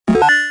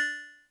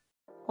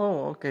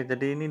Oh, oke.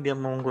 Jadi ini dia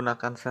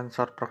menggunakan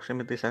sensor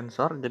proximity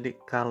sensor. Jadi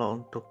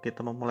kalau untuk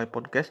kita memulai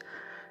podcast,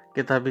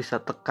 kita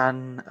bisa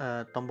tekan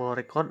tombol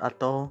record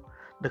atau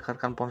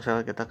dekatkan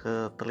ponsel kita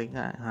ke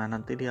telinga. Nah,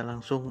 nanti dia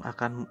langsung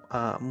akan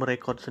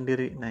merekod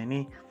sendiri. Nah,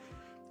 ini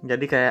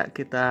jadi kayak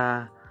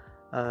kita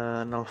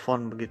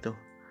nelpon begitu.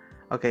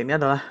 Oke, ini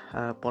adalah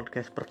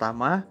podcast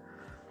pertama.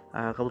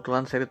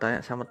 Kebetulan saya ditanya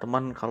sama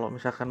teman kalau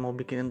misalkan mau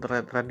bikin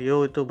internet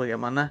radio itu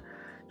bagaimana.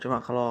 Cuma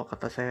kalau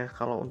kata saya,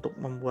 kalau untuk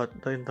membuat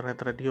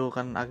internet radio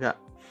kan agak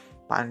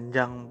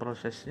panjang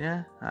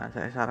prosesnya. Nah,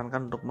 saya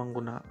sarankan untuk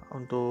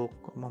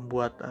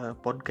membuat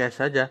podcast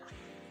saja.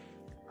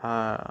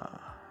 uh,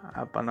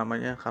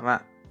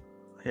 karena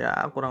ya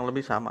kurang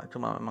lebih sama,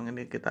 cuma memang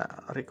ini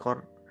kita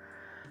record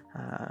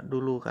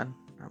dulu kan.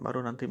 Nah,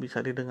 baru nanti bisa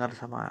didengar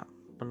sama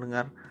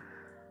pendengar.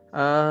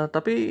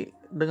 Tapi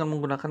dengan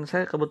menggunakan,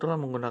 saya kebetulan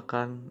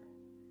menggunakan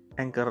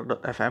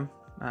Anchor.fm.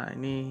 Nah,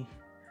 ini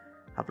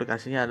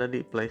aplikasinya ada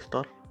di Play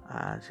Store.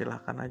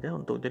 Silahkan aja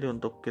untuk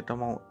kita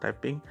mau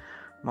typing,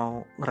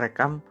 mau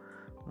merekam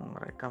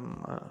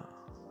uh,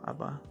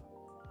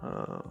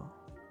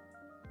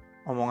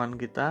 omongan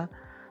kita,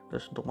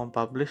 terus untuk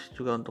mempublish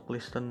juga, untuk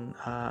listen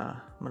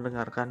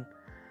mendengarkan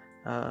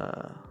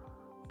uh,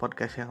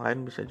 podcast yang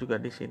lain bisa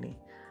juga di sini.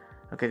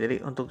 Oke,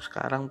 jadi untuk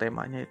sekarang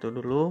temanya itu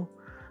dulu.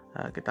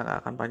 Kita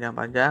nggak akan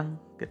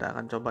panjang-panjang, kita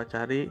akan coba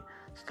cari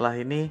setelah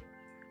ini.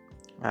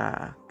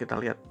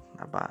 Kita lihat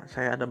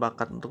saya ada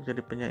bakat untuk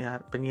jadi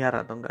penyiar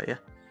atau enggak ya.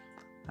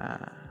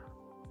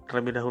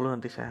 Terlebih dahulu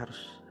nanti saya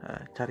harus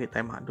cari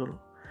tema dulu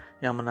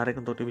yang menarik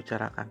untuk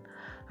dibicarakan.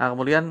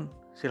 Kemudian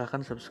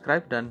silahkan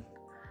subscribe dan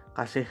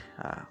kasih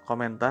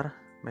komentar,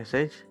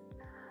 message,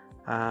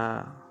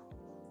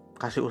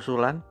 kasih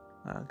usulan.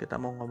 Kita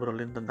mau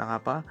ngobrolin tentang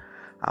apa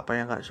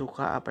yang nggak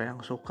suka, apa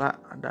yang suka,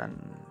 dan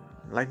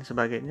lain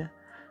sebagainya.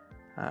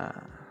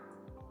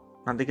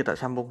 Nanti kita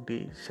sambung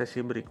di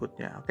sesi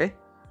berikutnya. Oke,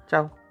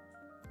 ciao.